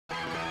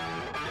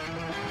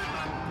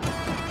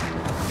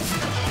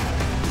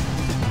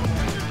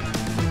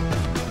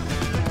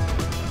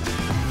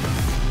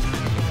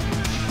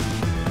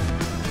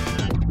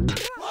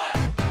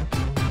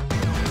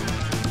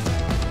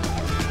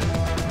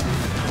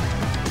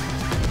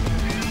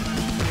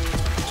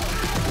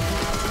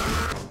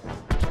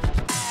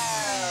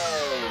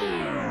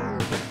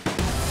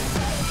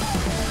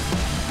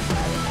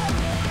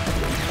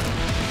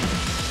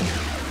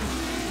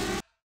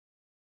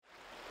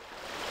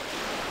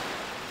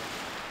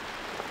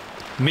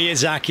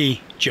Miyazaki,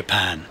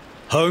 Japan,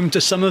 home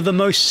to some of the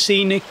most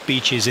scenic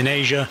beaches in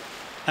Asia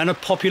and a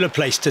popular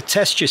place to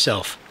test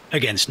yourself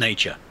against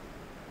nature.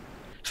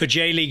 For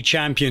J-League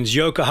champions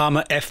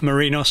Yokohama F.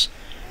 Marinos,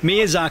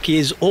 Miyazaki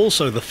is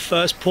also the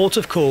first port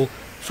of call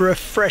for a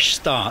fresh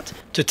start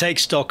to take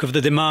stock of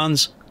the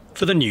demands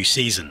for the new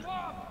season.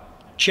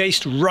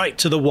 Chased right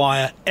to the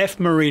wire, F.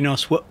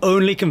 Marinos were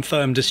only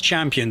confirmed as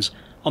champions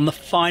on the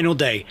final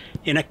day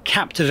in a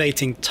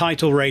captivating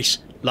title race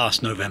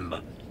last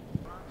November.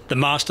 The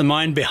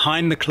mastermind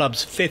behind the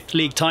club's 5th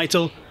league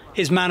title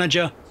is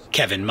manager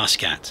Kevin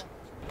Muscat.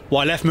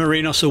 While F.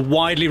 Marinos are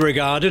widely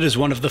regarded as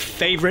one of the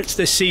favourites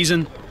this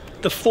season,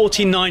 the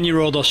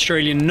 49-year-old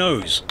Australian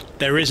knows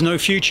there is no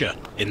future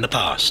in the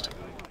past.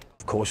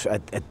 Of course,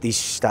 at this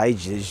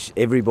stage,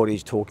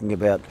 everybody's talking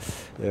about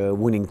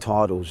winning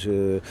titles.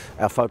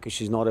 Our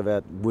focus is not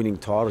about winning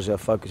titles. Our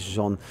focus is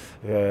on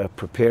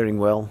preparing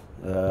well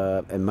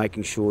and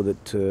making sure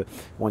that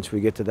once we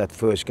get to that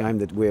first game,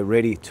 that we're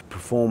ready to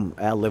perform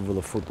our level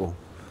of football.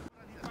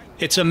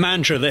 It's a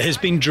mantra that has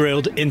been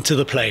drilled into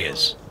the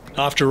players.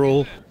 After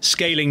all,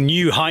 scaling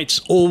new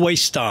heights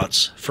always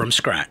starts from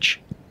scratch.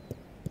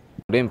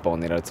 連覇を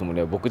狙うつもり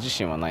は僕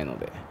自身はないの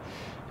で、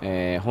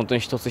本当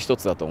に一つ一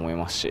つだと思い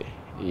ますし、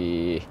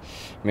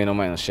目の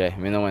前の試合、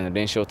目の前の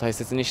練習を大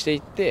切にしてい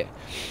って、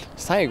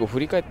最後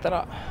振り返った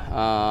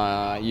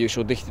ら優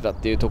勝できてたっ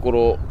ていうとこ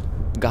ろ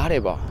があ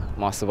れば、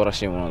素晴ら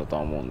しいものだと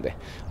は思うんで、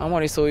あ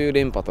まりそういう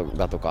連覇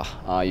だと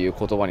かいう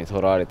言葉にと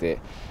らわれて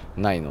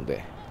ないの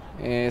で、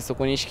そ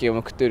こに意識を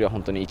向くというよりは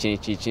本当に一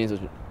日一日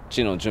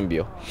の準備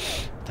を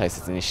大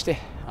切にして、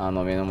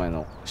目の前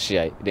の試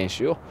合、練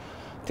習を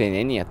丁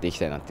寧にやっていき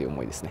たいなっていう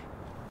思いですね。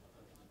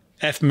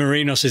F.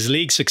 Marinos'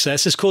 league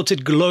success has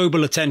courted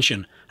global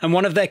attention, and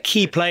one of their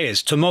key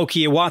players,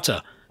 Tomoki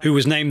Iwata, who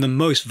was named the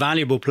most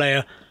valuable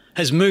player,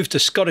 has moved to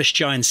Scottish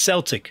giant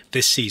Celtic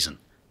this season.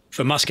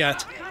 For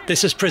Muscat,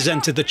 this has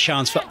presented the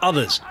chance for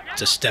others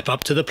to step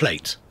up to the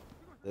plate.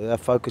 Our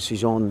focus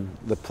is on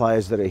the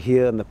players that are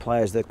here and the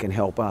players that can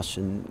help us,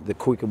 and the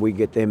quicker we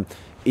get them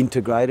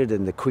integrated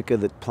and the quicker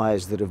that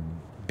players that have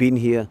been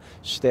here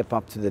step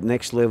up to the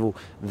next level,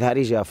 that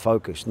is our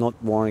focus, not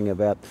worrying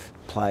about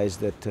players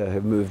that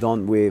have moved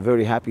on. We're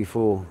very happy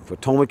for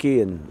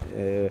Tomoki, and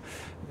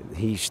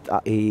he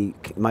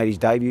made his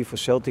debut for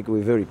Celtic.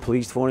 We're very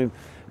pleased for him,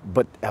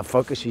 but our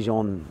focus is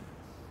on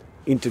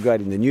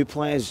integrating the new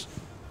players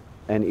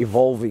and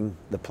evolving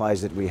the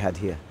players that we had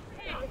here.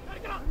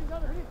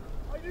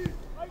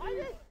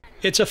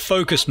 It's a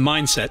focused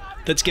mindset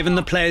that's given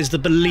the players the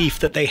belief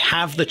that they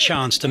have the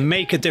chance to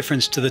make a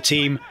difference to the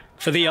team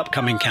for the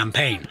upcoming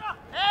campaign.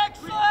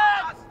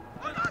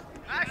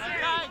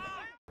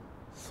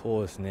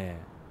 そうですね。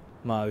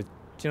う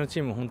ちの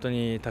チーム本当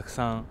にたく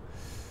さん、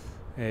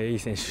いい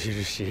選手い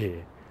るし、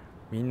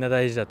みんな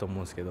大事だと思う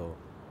んですけど、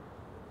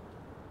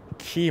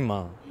キー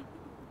マン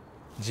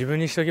自分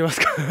にしときます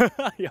か？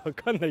いやわ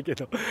かんないけ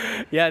ど、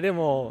いやで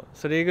も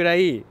それぐら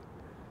い、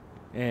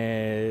マ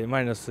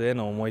リノスへ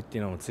の思いって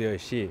いうのも強い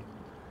し、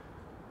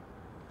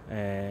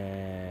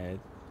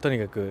とに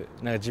かく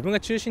自分が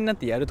中心になっ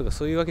てやるとか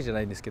そういうわけじゃ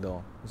ないんですけ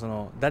ど、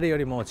誰よ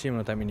りもチーム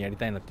のためにやり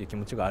たいなっていう気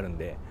持ちがあるん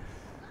で、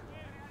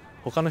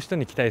他の人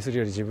に期待する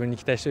より自分に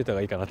期待しておいた方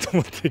がいいかなと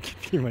思って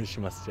今に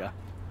します。じゃあ。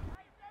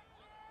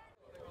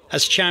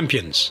As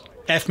champions,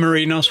 F.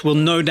 Marinos will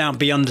no doubt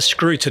be under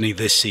scrutiny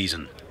this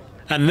season,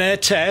 and their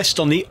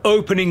test on the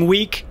opening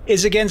week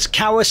is against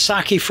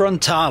Kawasaki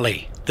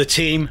Frontale, the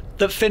team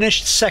that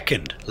finished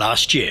second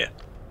last year.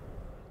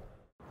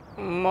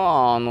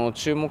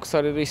 注目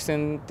される一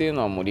戦っていう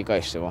のはもう理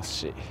解してます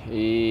し、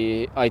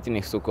相手に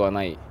不足は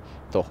ない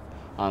と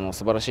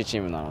素晴らしいチ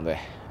ームなので、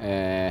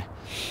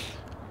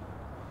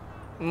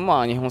日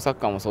本サッ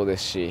カーもそうで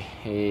すし、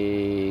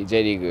J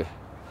リーグ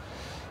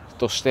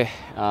として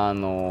価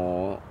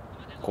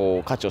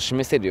値を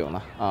示せるよう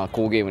な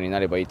好ゲームにな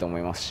ればいいと思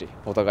いますし、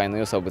お互いの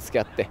良さをぶつけ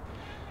合って、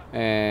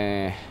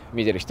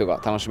見てる人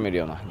が楽しめる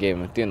ようなゲー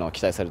ムっていうのは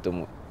期待されて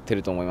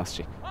ると思います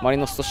し、マリ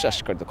ノスとしてはし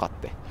っかりと勝っ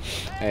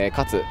て、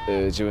かつ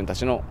自分た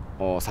ちの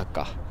サッ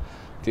カーっ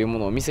ていうも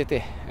のを見せ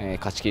て、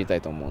勝ち切りた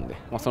いと思うんで、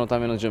そのた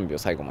めの準備を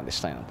最後までし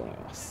たいなと思い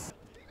ます。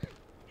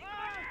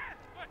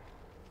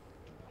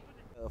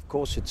Of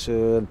course, it's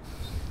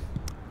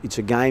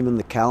a game in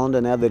the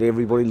calendar now that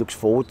everybody looks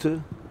forward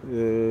to.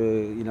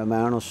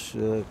 Marinos,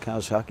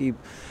 Kawasaki.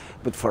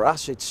 But for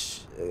us,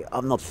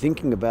 I'm not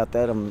thinking about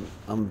that.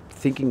 I'm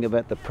thinking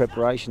about the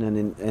preparation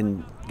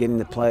and getting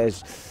the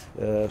players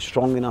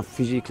strong enough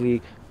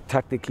physically,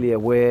 tactically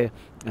aware,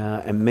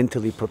 and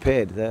mentally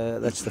prepared.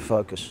 That's the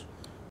focus.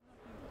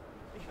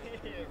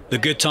 The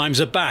good times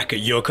are back at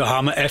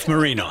Yokohama F.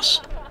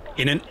 Marinos.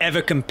 In an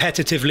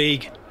ever-competitive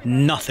league,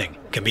 nothing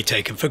can be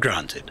taken for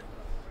granted.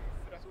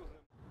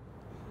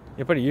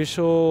 やっぱり優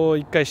勝を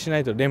1回しな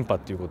いと連覇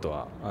っていうこと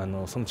は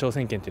その挑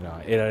戦権っていうのは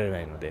得られな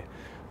いので、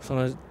そ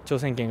の挑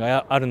戦権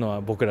があるの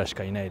は僕らし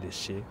かいないです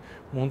し、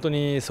本当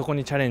にそこ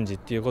にチャレンジっ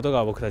ていうこと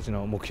が僕たち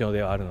の目標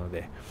ではあるの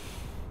で、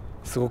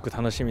すごく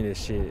楽しみで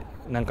すし、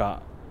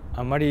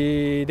あんま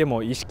りで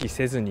も意識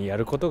せずにや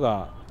ること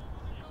が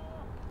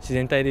自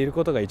然体でいる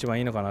ことが一番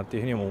いいのかなってい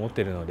うふうにも思っ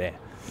ているので、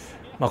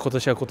今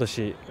年は今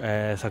年、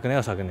昨年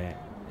は昨年、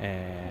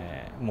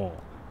も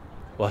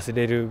う忘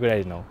れるぐら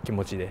いの気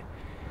持ちで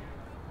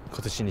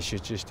今年に集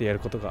中してやる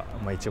ことが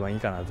一番いい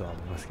かなとは思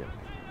いますけど。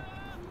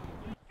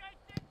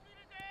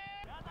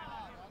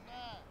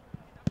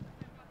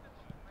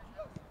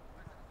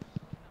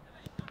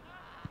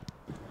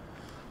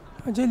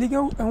A J-League é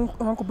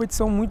uma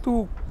competição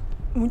muito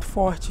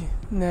forte,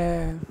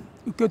 né?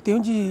 O que eu tenho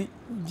de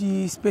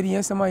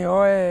experiência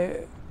maior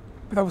é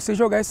para você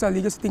jogar essa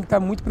liga você tem que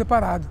estar muito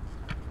preparado,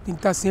 tem que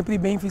estar sempre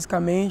bem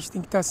fisicamente,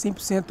 tem que estar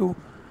 100%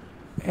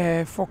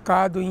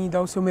 focado em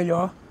dar o seu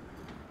melhor.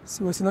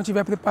 Se você não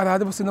estiver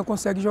preparado, você não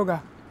consegue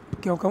jogar,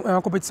 porque é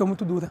uma competição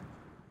muito dura.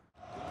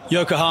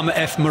 Yokohama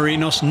F.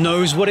 Marinos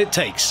knows what it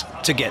takes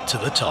to get to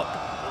the top.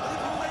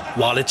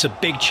 While it's a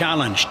big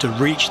challenge to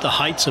reach the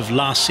heights of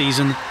last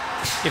season,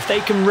 if they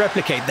can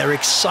replicate their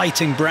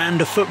exciting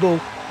brand of football,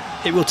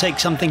 it will take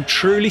something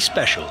truly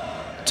special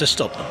to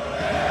stop them.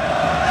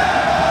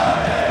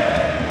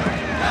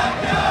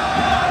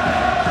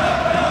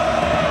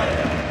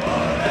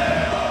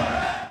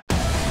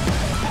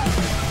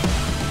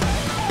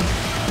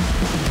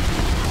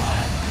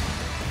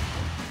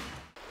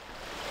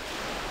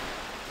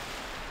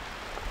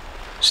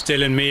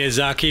 Still in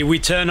Miyazaki, we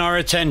turn our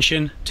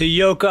attention to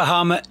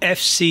Yokohama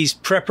FC's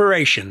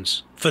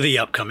preparations for the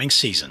upcoming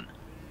season.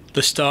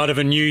 The start of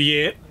a new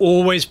year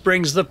always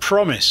brings the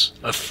promise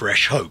of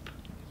fresh hope.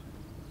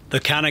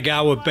 The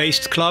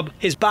Kanagawa-based club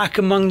is back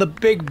among the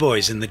big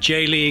boys in the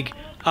J-League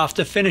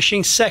after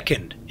finishing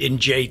second in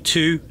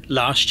J2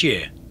 last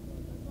year.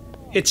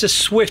 It's a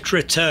swift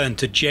return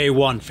to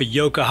J1 for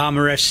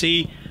Yokohama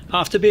FC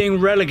after being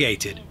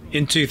relegated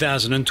in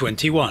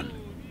 2021.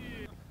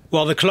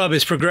 While the club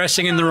is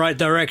progressing in the right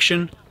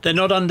direction, they're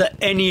not under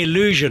any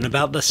illusion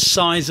about the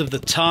size of the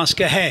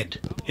task ahead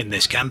in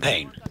this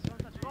campaign.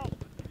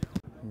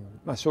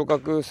 昇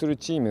格する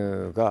チー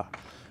ムが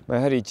や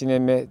はり1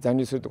年目残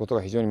留するということ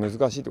が非常に難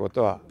しいというこ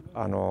とは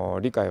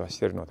理解はし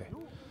ているので、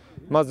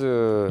ま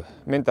ず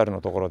メンタルの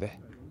ところで、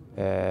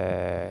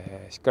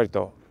しっかり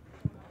と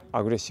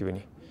アグレッシブ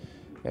に、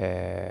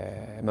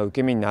受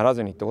け身になら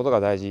ずにということ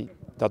が大事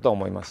だと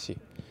思いますし、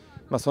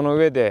その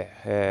上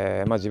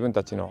で、自分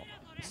たちの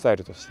スタイ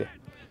ルとして、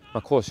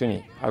攻守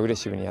にアグレッ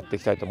シブにやってい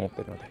きたいと思っ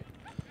ているので、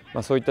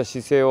そういった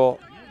姿勢を、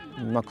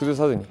崩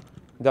さずに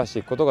出して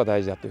いくことが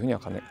大事だというふうには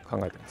考え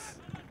ていま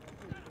す。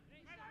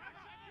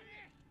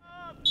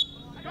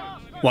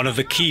One of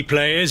the key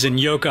players in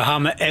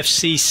Yokohama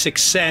FC's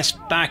success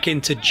back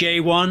into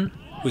J1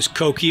 was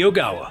Koki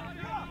Ogawa.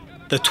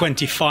 The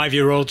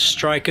 25-year-old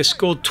striker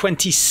scored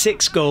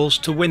 26 goals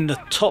to win the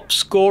Top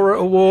Scorer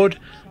award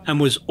and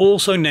was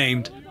also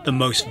named the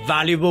most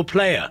valuable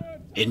player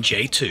in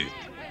J2.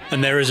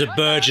 And there is a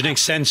burgeoning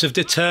sense of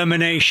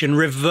determination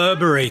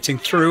reverberating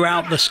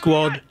throughout the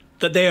squad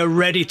that they are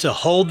ready to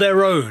hold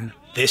their own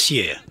this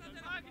year.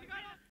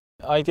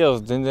 相手を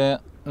全然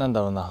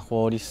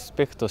リス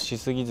ペクトし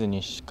すぎず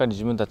にしっかり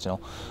自分たちの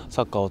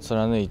サッカーを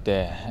貫い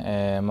て、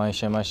毎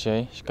試合毎試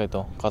合しっかり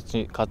と勝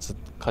ち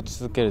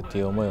続けると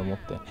いう思いを持っ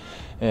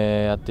て、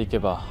やっていけ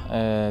ば、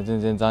全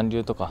然残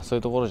留とかそうい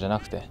うところじゃな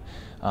くて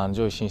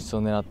上位進出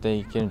を狙って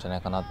いけるんじゃな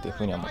いかなっていう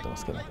ふうには思ってま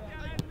すけど。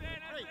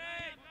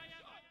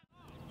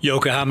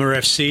Yokohama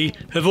FC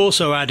have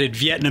also added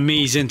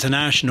Vietnamese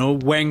international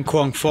Nguyen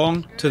Quang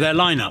Phong to their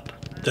lineup.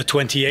 The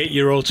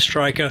 28-year-old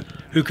striker,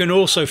 who can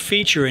also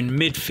feature in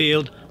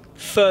midfield,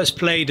 first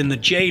played in the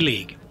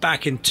J-League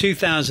back in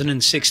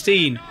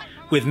 2016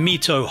 with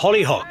Mito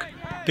Hollyhock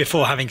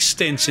before having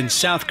stints in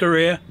South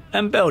Korea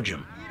and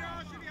Belgium.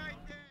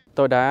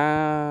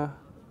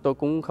 Tôi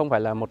cũng không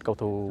phải là một cầu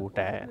thủ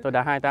trẻ, tôi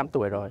đã 28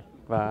 tuổi rồi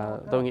và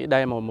tôi nghĩ đây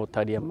là một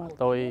thời điểm mà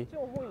tôi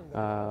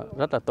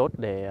rất là tốt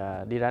để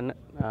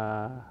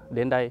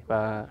đến đây,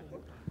 và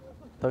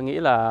tôi nghĩ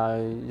là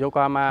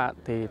Yokohama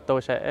thì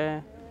tôi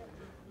sẽ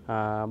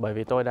bởi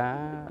vì tôi đã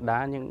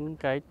đá những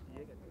cái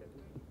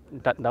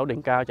trận đấu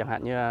đỉnh cao, chẳng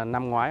hạn như là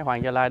năm ngoái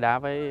Hoàng Gia Lai đá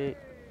với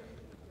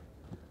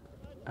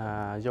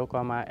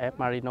Yokohama F.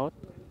 Marinos,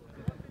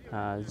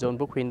 John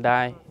Book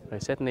Hyundai, rồi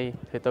Sydney,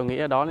 thì tôi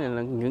nghĩ đó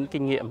là những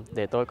kinh nghiệm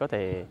để tôi có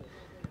thể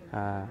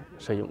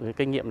sử dụng cái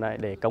kinh nghiệm này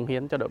để cống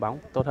hiến cho đội bóng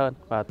tốt hơn,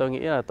 và tôi nghĩ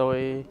là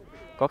tôi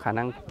có khả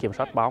năng kiểm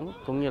soát bóng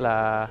cũng như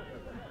là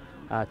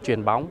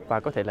chuyền bóng và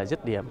có thể là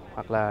dứt điểm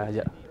hoặc là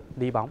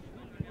đi bóng,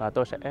 và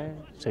tôi sẽ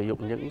sử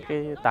dụng những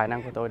cái tài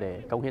năng của tôi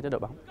để cống hiến cho đội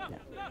bóng.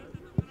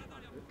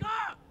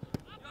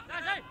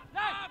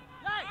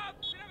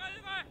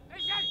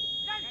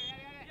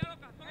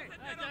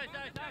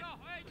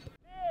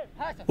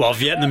 While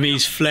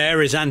Vietnamese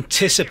flair is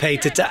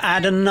anticipated to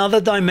add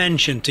another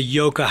dimension to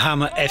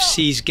Yokohama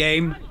FC's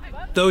game,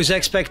 those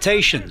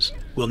expectations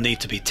will need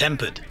to be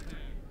tempered.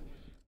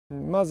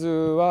 まず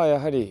はや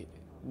はり、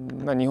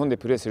日本で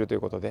プレーするとい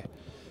うことで、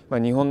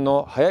日本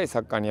の速いサ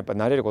ッカーにやっぱ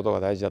慣れることが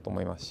大事だと思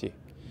いますし、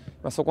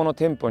そこの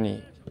テンポ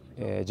に、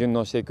順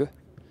応していく、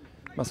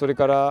それ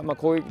から、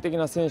攻撃的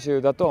な選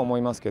手だとは思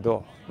いますけ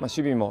ど、守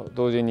備も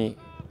同時に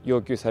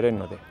要求される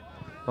ので、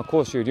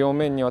攻守両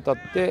面にわたっ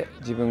て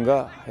自分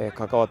が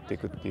関わってい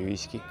くっていう意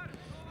識、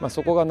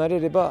そこが慣れ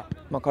れば、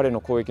彼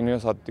の攻撃の良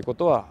さっていうこ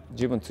とは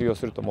十分通用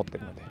すると思ってい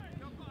るの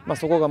で、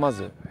そこがま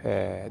ず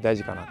大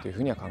事かnaというふ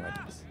うには考えて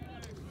います。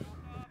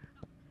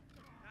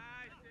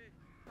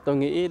Tôi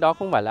nghĩ đó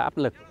không phải là áp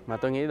lực, mà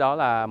tôi nghĩ đó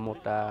là một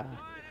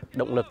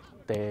động lực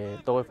để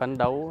tôi phấn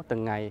đấu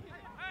từng ngày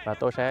và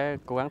tôi sẽ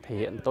cố gắng thể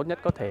hiện tốt nhất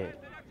có thể.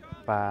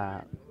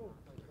 Và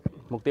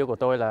mục tiêu của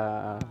tôi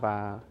là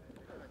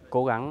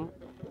cố gắng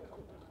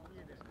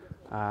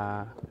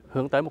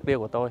hướng tới mục tiêu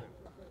của tôi.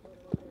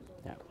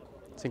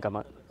 Xin cảm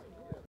ơn.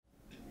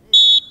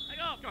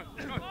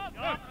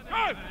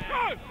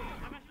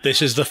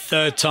 This is the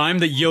third time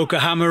that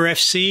Yokohama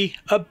FC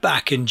are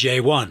back in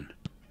J1.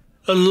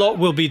 A lot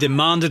will be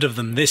demanded of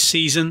them this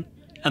season,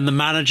 and the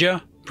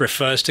manager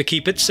prefers to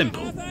keep it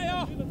simple.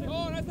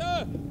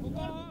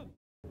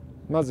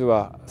 まず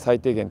は最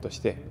低限とし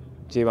て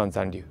J1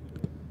 残留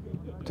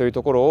という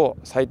ところを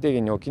最低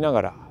限に置きな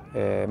がら、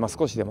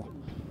少しでも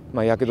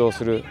躍動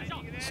する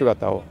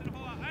姿を、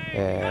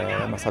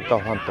サッカー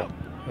ファンと、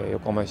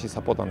横浜 FC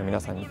サポーターの皆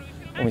さんに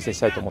お見せし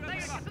たいと思ってい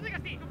ます。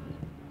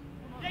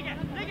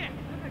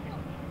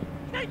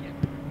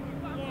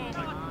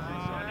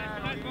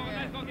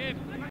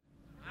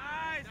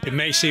It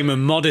may seem a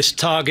modest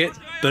target,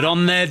 but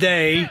on their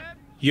day,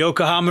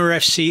 Yokohama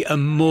FC are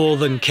more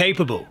than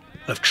capable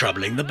of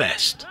troubling the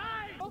best.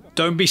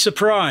 Don't be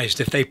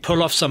surprised if they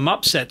pull off some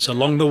upsets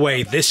along the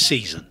way this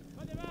season.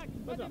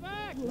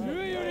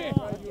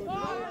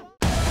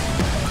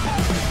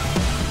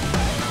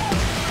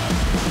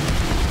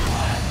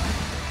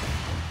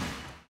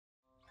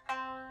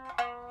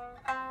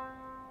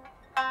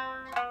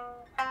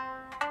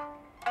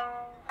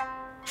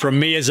 From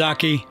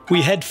Miyazaki,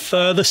 we head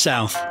further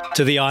south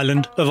to the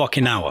island of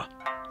Okinawa.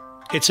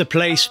 It's a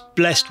place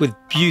blessed with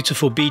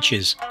beautiful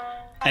beaches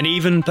and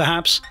even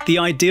perhaps the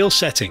ideal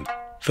setting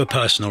for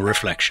personal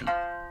reflection.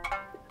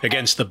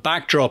 Against the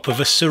backdrop of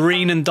a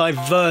serene and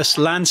diverse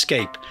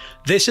landscape,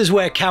 this is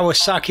where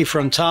Kawasaki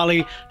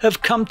Frontale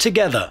have come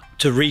together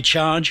to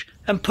recharge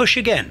and push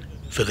again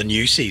for the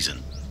new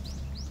season.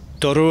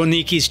 Toruo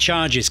Niki's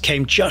charges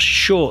came just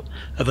short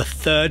of a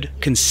third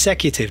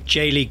consecutive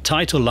J-League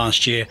title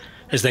last year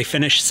as they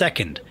finished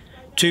second,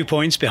 2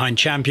 points behind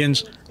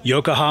champions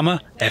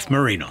Yokohama F.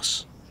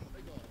 Marinos.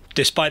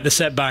 Despite the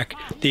setback,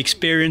 the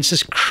experience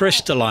has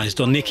crystallized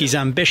on Niki's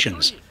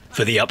ambitions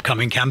for the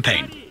upcoming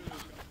campaign.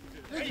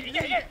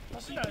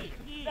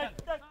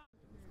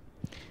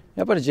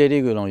 やっぱり J リ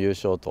ーグの優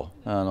勝と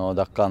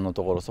奪還の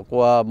ところ、そこ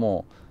は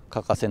もう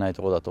欠かせない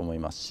ところだと思い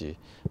ますし、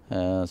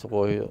そ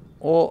こ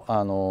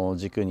を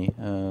軸に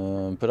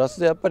プラス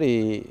でやっぱ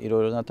りい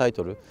ろいろなタイ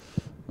トル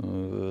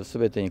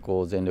全てに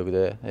全力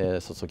で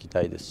注ぎ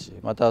たいですし、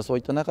またそう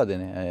いった中で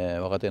ね、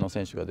若手の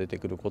選手が出て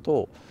くること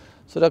を、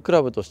それはク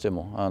ラブとして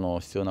も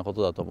必要なこ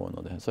とだと思う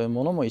ので、そういう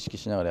ものも意識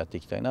しながらやって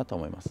いきたいなと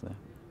思いますね。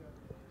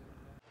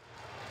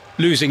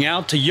Losing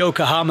out to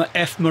Yokohama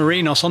F.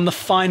 Marinos on the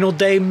final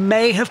day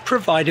may have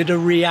provided a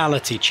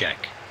reality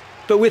check.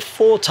 But with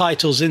 4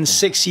 titles in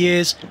 6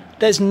 years,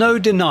 there's no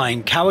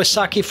denying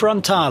Kawasaki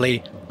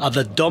Frontale are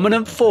the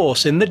dominant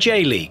force in the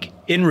J-League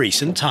in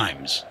recent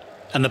times.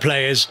 And the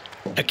players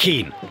are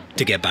keen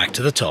to get back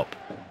to the top.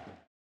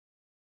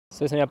 そ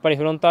うですね、やっぱり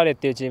フロンターレっ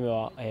ていうチーム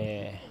は、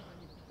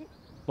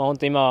本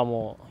当今は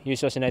もう優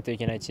勝しないとい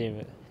けないチー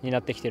ムにな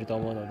ってきていると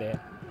思うので、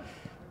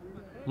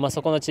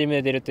そこのチーム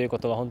で出るというこ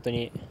とは本当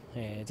に、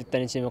絶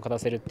対にチームを勝た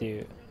せるってい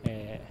う、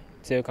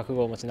強い覚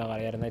悟を持ちなが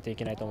らやらないとい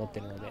けないと思って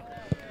いるので、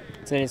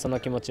常にその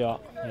気持ちは、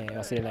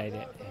忘れない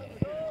で、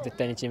絶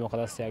対にチームを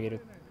勝たせて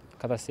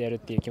やるっ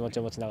ていう気持ち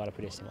を持ちながら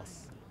プレーしていま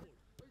す。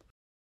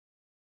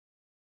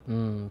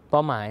เป้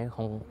าหมายข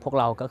องพวก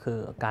เราก็คือ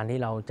การที่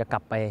เราจะกลั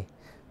บไป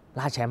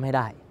ล่าแชมป์ให้ไ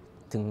ด้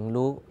ถึง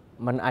รู้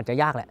มันอาจจะ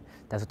ยากแหละ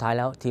แต่สุดท้ายแ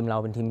ล้วทีมเรา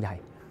เป็นทีมใหญ่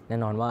แน่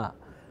นอนว่า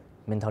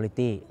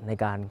mentality ใน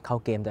การเข้า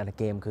เกมแต่ละ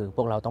เกมคือพ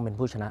วกเราต้องเป็น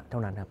ผู้ชนะเท่า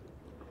นั้นครับ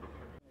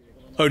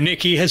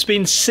Oniki has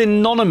been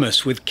synonymous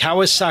with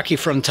Kawasaki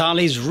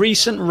Frontale's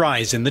recent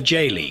rise in the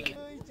J-League.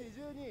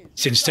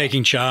 Since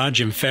taking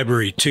charge in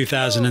February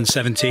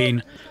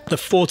 2017, the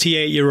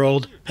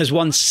 48-year-old has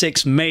won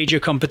 6 major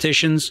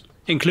competitions,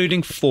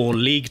 including 4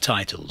 league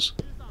titles.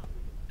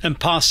 And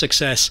past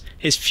success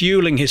is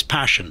fueling his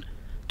passion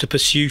to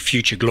pursue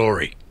future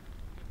glory.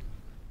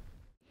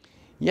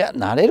 いや、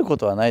慣れるこ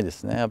とはないで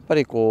すね。やっぱ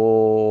り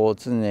常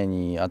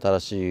に新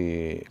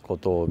しいこ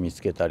とを見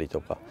つけたりと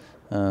か、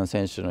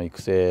選手の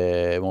育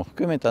成も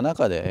含めた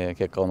中で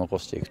結果を残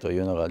していくとい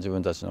うのが自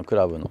分たちのク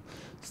ラブの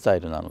スタ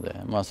イルなので、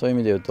そういう意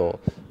味で言うと、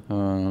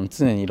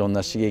常にいろん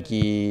な刺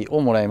激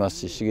をもらいま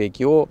すし、刺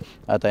激を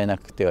与えな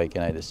くてはいけ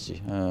ないです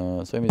し、そうい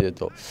う意味で言う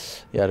と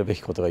やるべき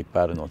ことがいっ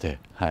ぱいあるので、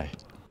はい。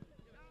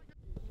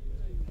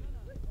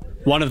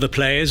One of the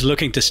players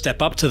looking to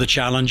step up to the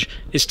challenge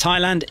is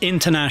Thailand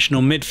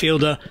international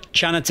midfielder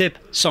Chanatip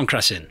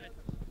Songkrasin.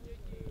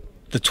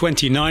 The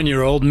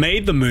 29-year-old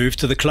made the move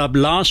to the club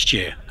last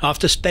year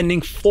after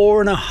spending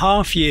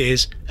 4.5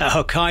 years at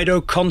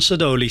Hokkaido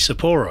Consadole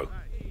Sapporo.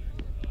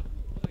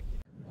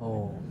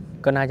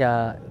 ก็น่าจะ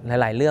ห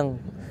ลายๆเรื่อง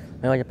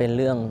ไม่ว่าจะเป็น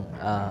เรื่อง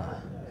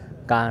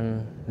การ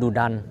ดุ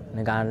ดันใน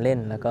การเล่น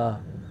แล้วก็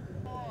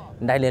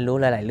ได้เรียนรู้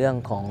หลายๆเรื่อง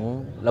ของ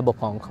ระบบ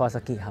ของคาวาซ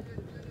ากิครับ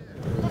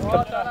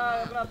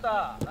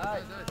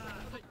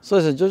そう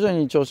ですね、徐々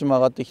に調子も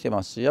上がってきて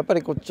ますし、やっぱ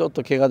りちょっ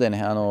と怪我でね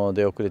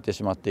出遅れて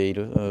しまってい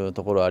る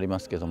ところはありま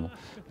すけども、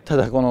た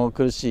だこの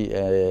苦しい、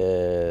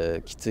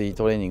きつい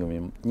トレーニン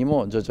グに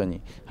も徐々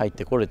に入っ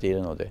てこれてい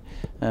るので、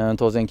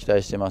当然期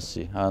待してます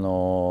し、なん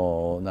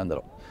だ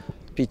ろ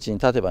う、ピッチに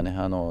立てばね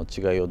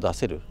違いを出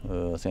せる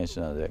選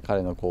手なので、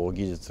彼の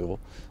技術を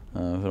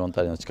フロン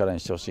ターレの力に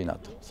してほしいな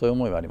と、そういう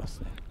思いはあります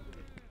ね。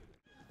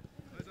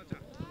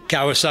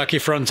Kawasaki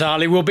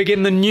Frontale will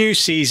begin the new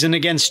season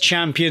against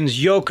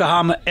champions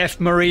Yokohama F.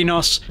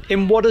 Marinos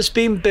in what has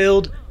been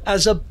billed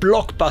as a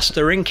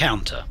blockbuster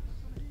encounter.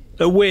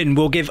 A win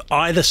will give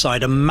either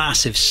side a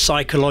massive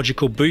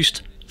psychological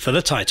boost for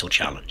the title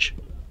challenge.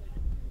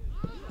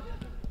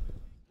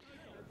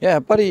 や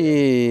っぱ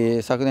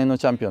り昨年の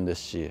チャンピオンで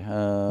すし、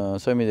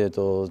そういう意味で言う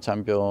とチャ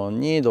ンピオ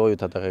ンにどういう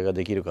戦いが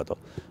できるかと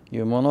い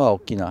うものは大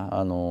きな、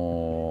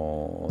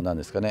なん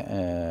ですか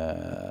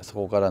ね、そ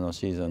こからの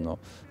シーズンの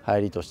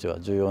入りとして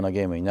は重要な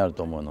ゲームになる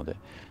と思うので、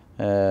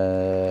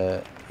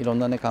いろん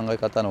な、考え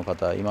方の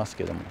方います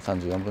けども、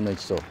34分の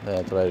1と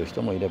捉える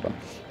人もいれば、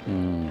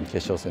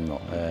決勝戦の、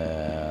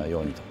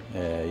ようにと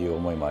いう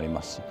思いもあり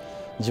ますし、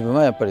自分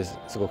はやっぱりす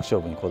ごく勝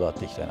負にこだわっ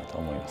ていきたいなと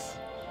思います。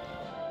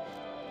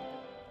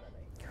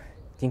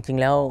จริง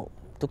ๆแล้ว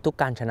ทุก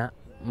ๆการชนะ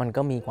มัน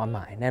ก็มีความหม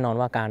ายแน่นอน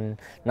ว่าการ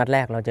นัดแร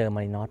กเราเจอมา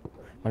รินอส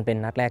มันเป็น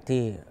นัดแรก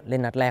ที่เล่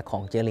นนัดแรกขอ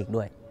งเจลีก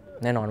ด้วย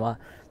แน่นอนว่า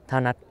ถ้า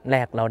นัดแร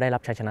กเราได้รั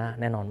บชัยชนะ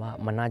แน่นอนว่า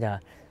มันน่าจะ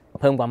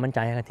เพิ่มความมั่นใจ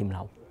ให้กับทีมเร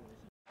า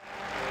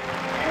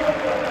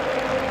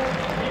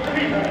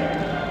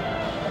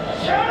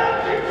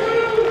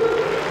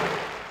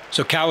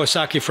So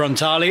Kawasaki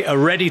Frontale are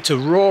ready to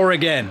roar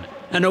again,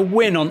 and a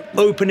win on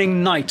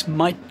opening night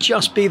might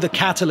just be the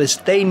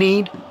catalyst they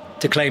need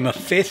to claim a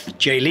 5th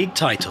J-League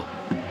title.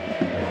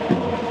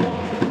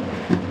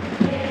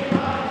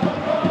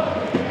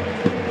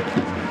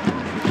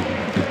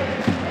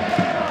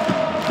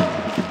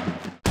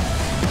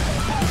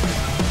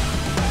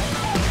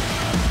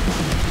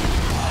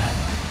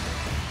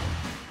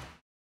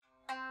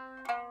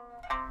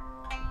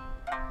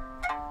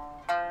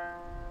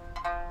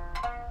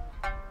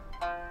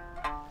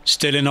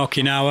 Still in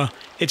Okinawa,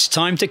 it's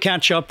time to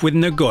catch up with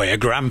Nagoya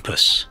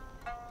Grampus.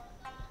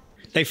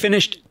 They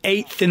finished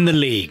 8th in the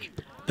league,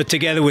 but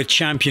together with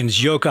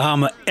champions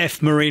Yokohama F.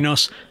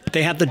 Marinos,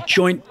 they had the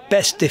joint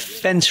best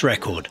defence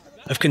record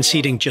of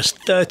conceding just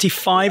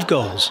 35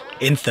 goals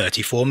in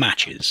 34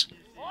 matches.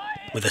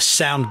 With a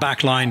sound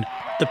backline,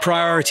 the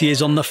priority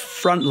is on the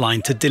front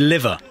line to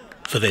deliver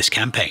for this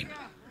campaign.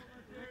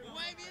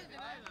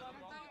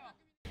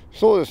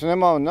 そうですね、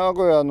名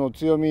古屋の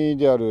強み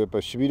であるやっぱ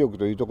り守備力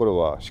というところ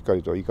はしっか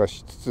りと生か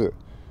しつつ、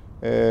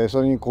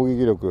それに攻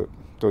撃力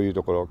という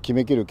ところ、決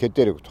めきる決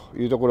定力と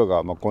いうところ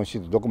が、今シ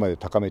ーズンどこまで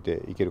高め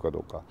ていけるかど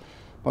うか、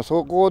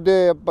そこ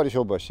でやっぱり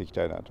勝負はしていき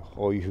たいな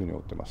というふうに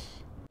思っていま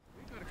す。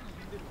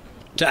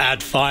To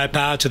add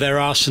firepower to their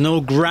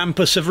arsenal,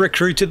 Grampus have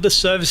recruited the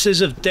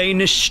services of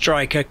Danish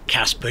striker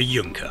Kasper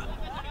Juncker.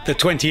 The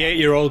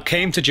 28-year-old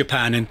came to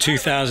Japan in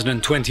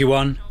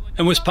 2021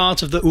 and was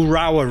part of the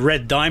Urawa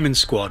Red Diamond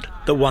squad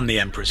that won the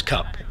Emperor's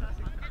Cup.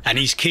 And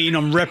he's keen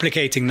on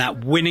replicating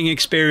that winning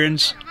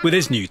experience with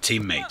his new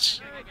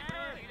teammates.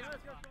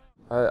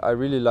 I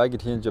really like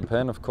it here in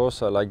Japan, of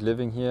course. I like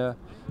living here,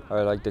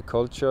 I like the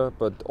culture,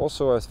 but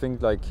also I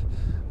think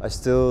I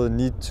still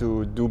need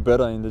to do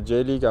better in the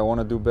J-League. I want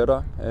to do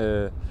better.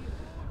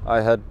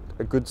 I had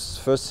a good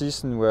first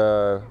season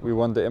where we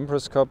won the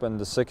Emperor's Cup, and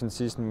the second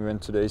season we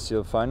went to the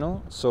ACL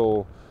final.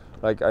 So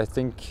I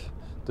think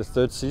the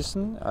third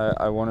season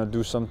I want to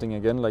do something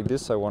again like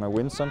this. I want to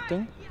win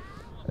something.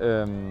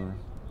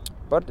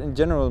 But in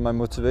general, my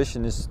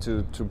motivation is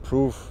to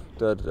prove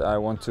that I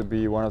want to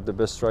be one of the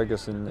best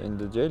strikers in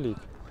the J-League.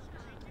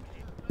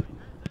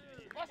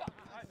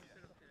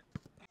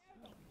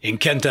 In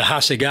Kenta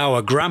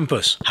Hasegawa,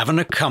 Grampus have an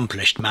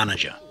accomplished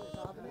manager.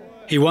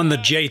 He won the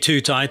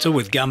J2 title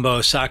with Gamba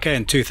Osaka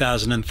in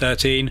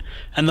 2013,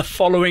 and the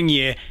following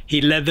year he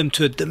led them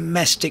to a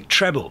domestic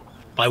treble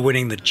by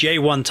winning the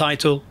J1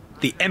 title,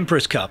 the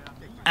Emperor's Cup,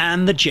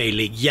 and the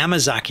J-League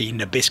Yamazaki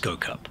Nabisco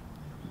Cup.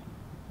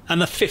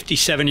 And the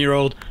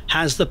 57-year-old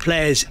has the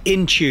players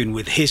in tune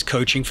with his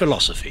coaching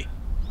philosophy.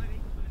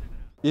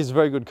 He's a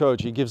very good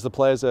coach. He gives the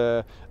players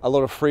a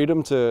lot of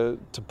freedom to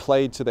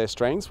play to their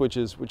strengths, which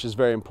is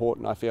very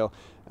important, I feel.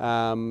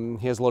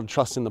 He has a lot of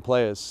trust in the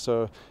players,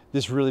 so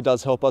this really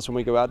does help us when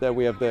we go out there.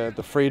 We have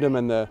the freedom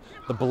and the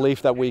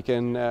belief that we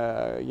can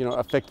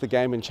affect the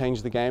game and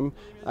change the game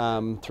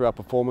through our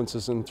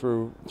performances and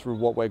through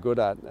what we're good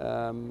at.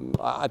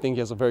 I think he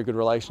has a very good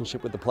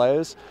relationship with the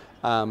players.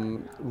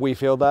 We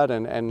feel that,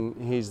 and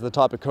he's the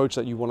type of coach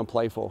that you want to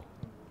play for.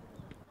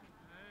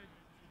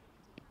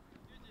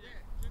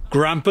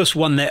 Grampus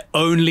won their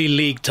only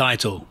league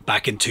title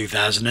back in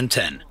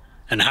 2010,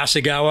 and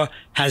Hasegawa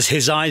has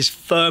his eyes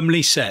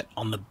firmly set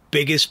on the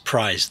biggest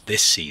prize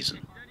this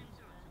season.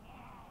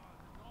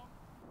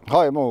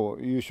 はい、も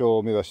う優勝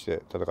を目指し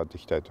て戦ってい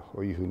きたい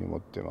というふうに思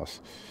っていま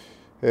す。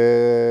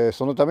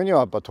そのためには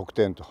やっぱ得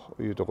点と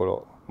いうと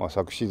ころ、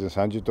昨シーズン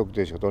30得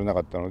点しか取れな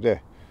かったの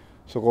で、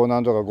そこを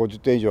何とか50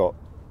点以上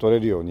取れ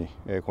るように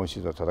今シ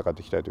ーズンは戦っ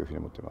ていきたいというふうに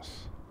思っていま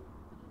す。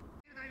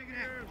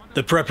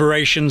The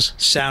preparations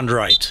sound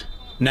right.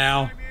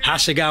 Now,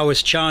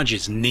 Hasegawa's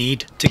charges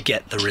need to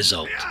get the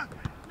result.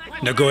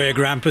 Nagoya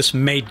Grampus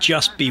may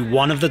just be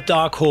one of the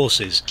dark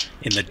horses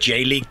in the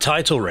J-League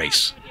title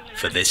race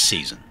for this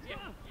season.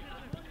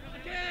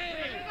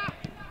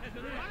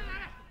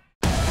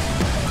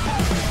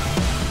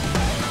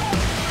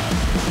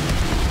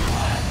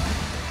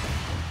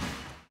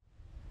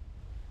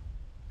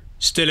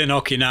 Still in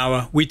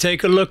Okinawa, we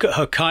take a look at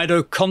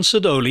Hokkaido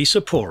Consadole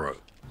Sapporo.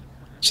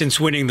 Since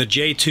winning the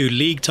J2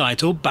 League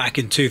title back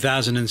in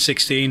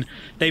 2016,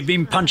 they've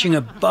been punching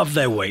above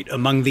their weight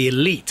among the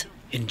elite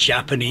in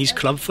Japanese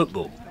club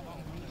football.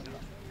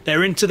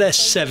 They're into their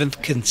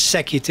 7th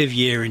consecutive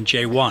year in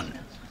J1,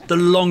 the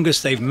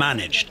longest they've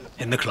managed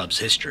in the club's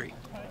history.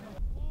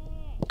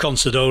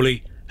 Consadole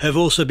have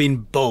also been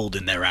bold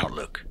in their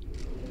outlook.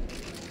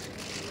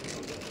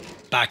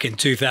 Back in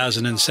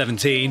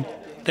 2017,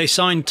 they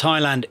signed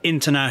Thailand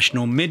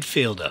international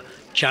midfielder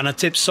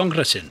Chanatip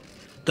Songkrasin,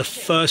 the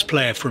first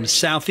player from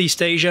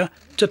Southeast Asia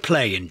to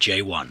play in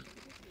J1.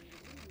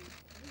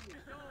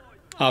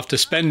 After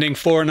spending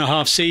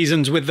 4.5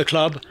 seasons with the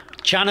club,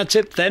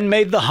 Chanatip then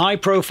made the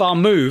high-profile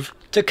move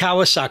to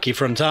Kawasaki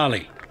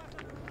Frontale.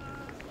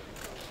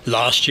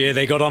 Last year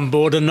they got on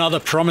board another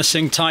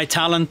promising Thai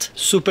talent,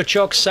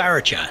 Superchok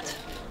Sarachat.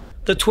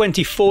 The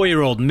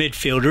 24-year-old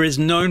midfielder is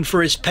known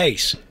for his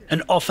pace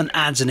and often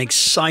adds an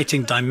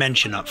exciting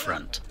dimension up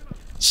front.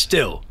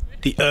 Still,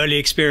 the early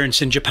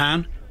experience in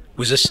Japan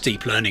was a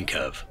steep learning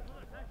curve.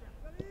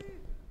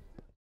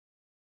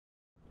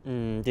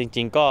 จ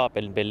ริงๆก็เ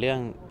ป็นเรื่อง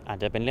อาจ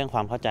จะเป็นเรื่องคว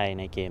ามเข้าใจ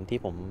ในเกมที่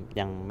ผม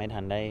ยังไม่ทั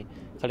นได้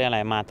เขาเรียกอะไร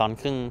มาตอน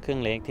ครึ่ง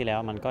เล็กที่แล้ว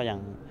มันก็ยัง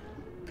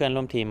เพื่อน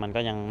ร่วมทีมมันก็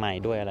ยังใหม่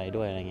ด้วยอะไร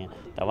เงี้ย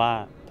แต่ว่า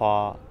พอ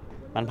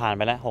มันผ่านไ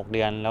ปแล้ว6 เ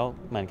ดือนแล้ว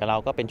เหมือนกับเรา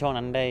ก็เป็นช่วง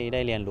นั้นไ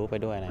ด้เรียนรู้ไป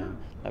ด้วยนะ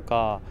แล้วก็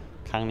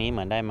ครั้งนี้เห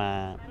มือนไ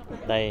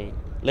ด้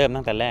เริ่ม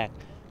ตั้งแต่แรก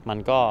มัน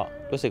ก็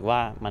รู้สึกว่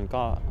ามัน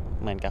ก็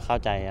เหมือนกับเข้า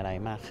ใจอะไร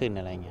มากขึ้น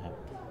อะไรเงี้ยครับ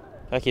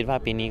ก็คิดว่า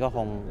ปีนี้ก็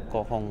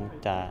คง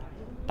จะ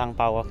ตั้งเ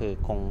ป้าก็คือ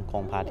ค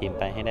งพาทีม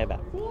ไปให้ได้แบ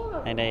บ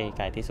ให้ได้ไ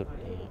กลที่สุด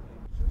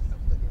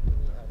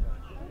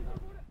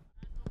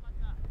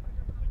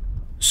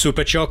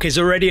Superchok is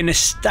already an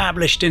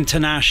established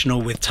international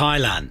with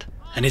Thailand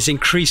and is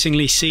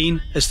increasingly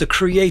seen as the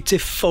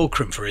creative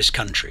fulcrum for his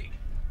country.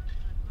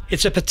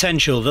 It's a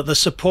potential that the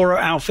Sapporo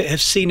outfit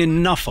have seen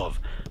enough of,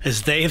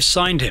 as they have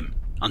signed him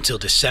until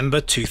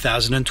December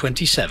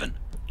 2027.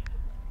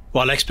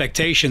 While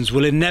expectations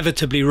will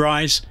inevitably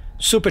rise,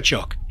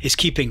 Superchok is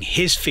keeping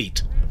his feet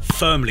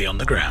firmly on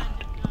the ground.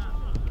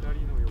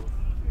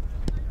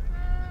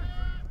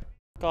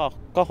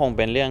 ก็คงเ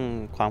ป็นเรื่อง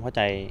ความเข้าใ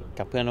จ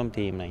กับเพื่อนร่วม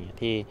ทีมอะไรเงี้ย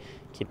ที่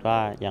คิดว่า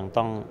ยัง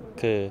ต้อ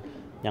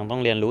ง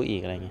เรียนรู้อี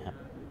กอะไรเงี้ยครับ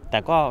แต่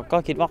ก็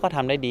คิดว่าก็ท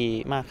ำได้ดี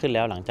มากขึ้นแ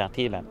ล้วหลังจาก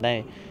ที่แบบ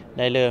ไ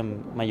ด้เริ่ม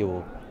มาอยู่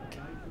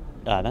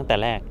ตั้งแต่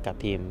แรกกับ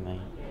ทีม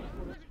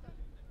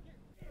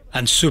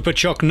And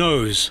Superchok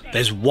knows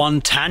there's one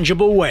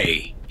tangible way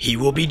he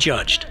will be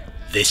judged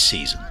this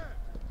season.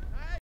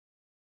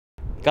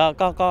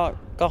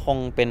 ก็คง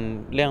เป็น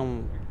เรื่อง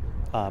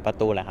ประ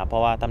ตูแหละครับเพรา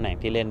ะว่าตำแหน่ง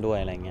ที่เล่นด้วย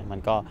อะไรเงี้ยมั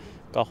น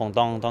ก็คง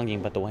ต้องยิง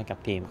ประตูให้กับ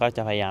ทีมก็จ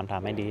ะพยายามท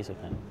ำให้ดีที่สุด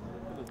นะ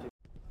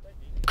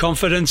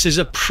Confidence is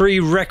a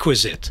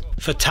prerequisite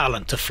for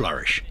talent to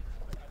flourish.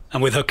 And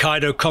with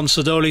Hokkaido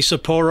Consadole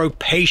Sapporo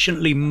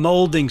patiently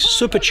moulding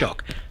Superchok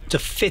to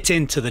fit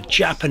into the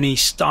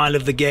Japanese style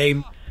of the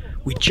game,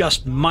 we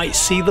just might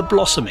see the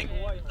blossoming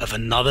of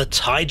another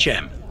Thai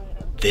gem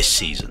this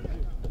season.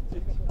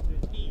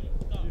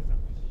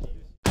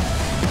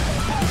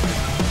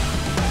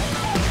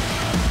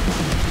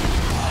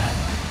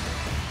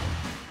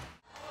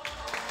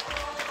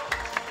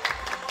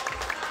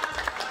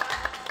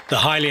 The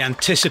highly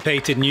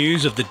anticipated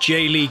news of the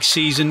J-League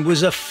season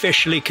was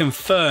officially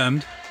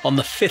confirmed on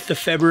the 5th of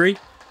February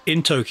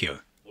in Tokyo.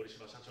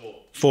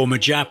 Former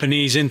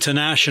Japanese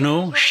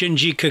international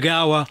Shinji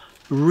Kagawa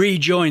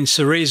rejoined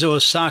Cerezo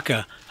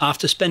Osaka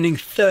after spending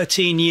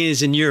 13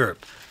 years in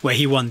Europe, where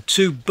he won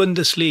 2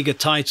 Bundesliga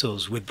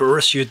titles with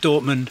Borussia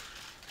Dortmund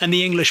and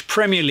the English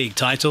Premier League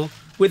title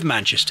with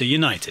Manchester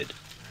United.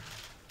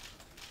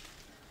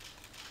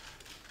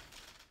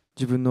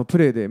 自分のプ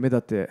レーで目立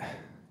って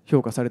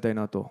評価されたい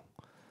なと、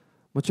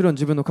もちろん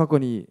自分の過去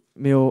に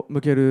目を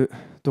向ける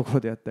ところ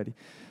であったり、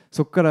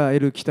そこから得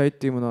る期待っ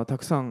ていうものはた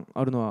くさん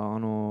あるの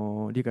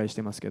は理解し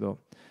てますけど、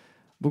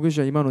僕自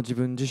身は今の自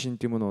分自身っ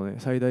ていうものを、ね、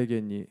最大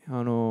限に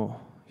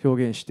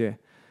表現して、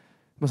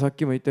さっ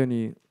きも言ったよう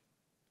に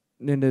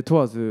年齢問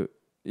わず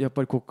やっ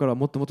ぱりここから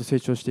もっともっと成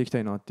長していきた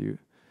いなっていう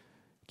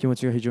気持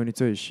ちが非常に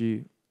強い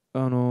し、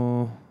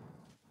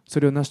そ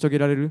れを成し遂げ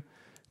られる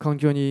環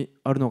境に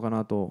あるのか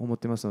なと思っ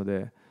てますの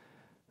で、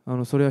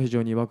それは非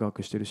常にワクワ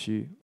クしてる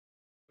し。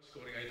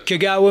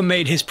Kagawa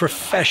made his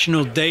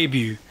professional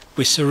debut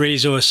with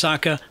Cerezo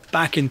Osaka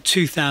back in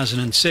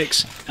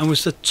 2006 and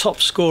was the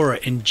top scorer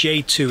in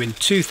J2 in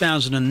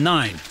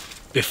 2009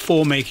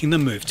 before making the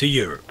move to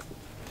Europe.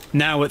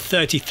 Now at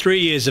 33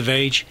 years of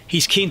age,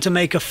 he's keen to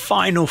make a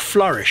final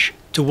flourish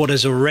to what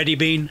has already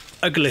been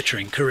a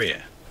glittering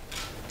career.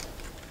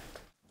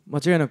 間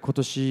違いなく今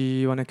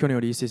年はね、去年よ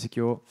りいい成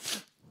績を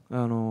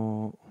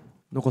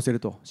残せる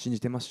と信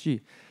じてます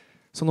し、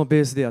その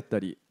ベースであった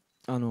り、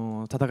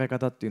戦い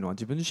方っていうのは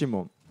自分自身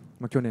も、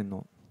去年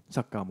の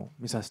サッカーも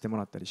見させても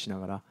らったりしな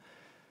が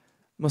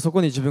ら、そこ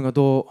に自分が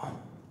ど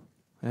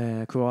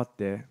う、加わっ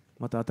て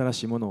また新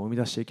しいものを生み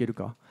出していける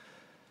か、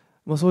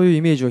そういう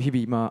イメージを日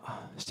々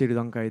今している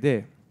段階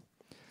で、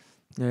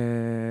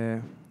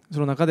そ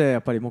の中でや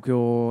っぱり目標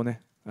をね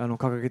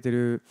掲げてい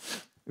る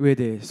上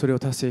でそれを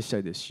達成した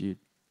いですし、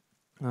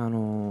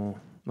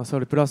そ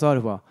れプラスア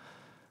ルファ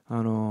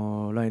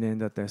来年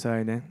だったり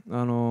再来年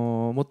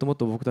もっともっ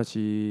と僕た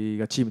ち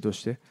がチームと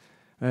して、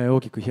大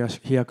きく飛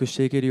躍し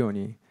ていけるよう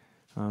に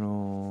そういう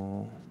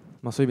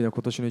意味では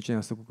今年の1年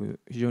はすごく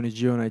非常に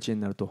重要な1年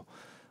になると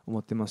思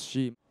ってます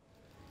し。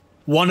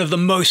One of the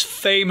most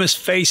famous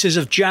faces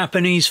of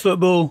Japanese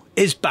football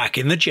is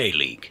back in the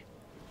J-League.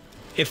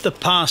 If the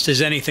past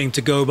is anything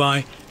to go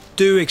by,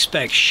 do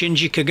expect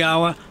Shinji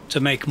Kagawa to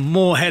make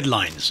more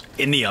headlines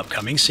in the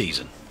upcoming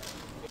season.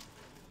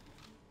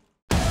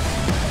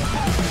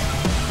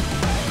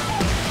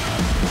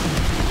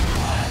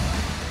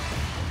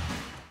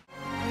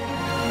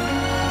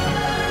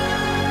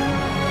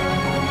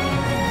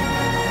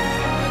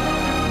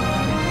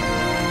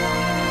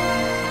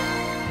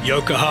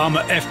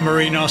 Yokohama F.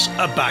 Marinos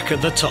are back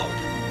at the top,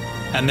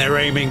 and they're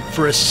aiming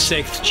for a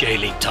 6th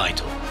J-League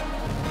title.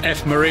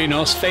 F.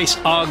 Marinos face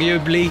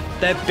arguably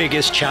their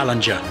biggest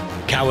challenger,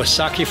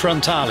 Kawasaki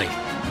Frontale,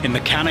 in the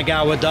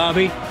Kanagawa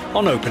Derby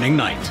on opening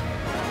night.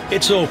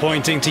 It's all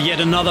pointing to yet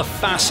another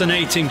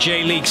fascinating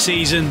J-League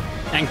season,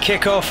 and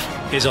kickoff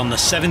is on the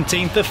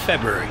 17th of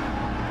February.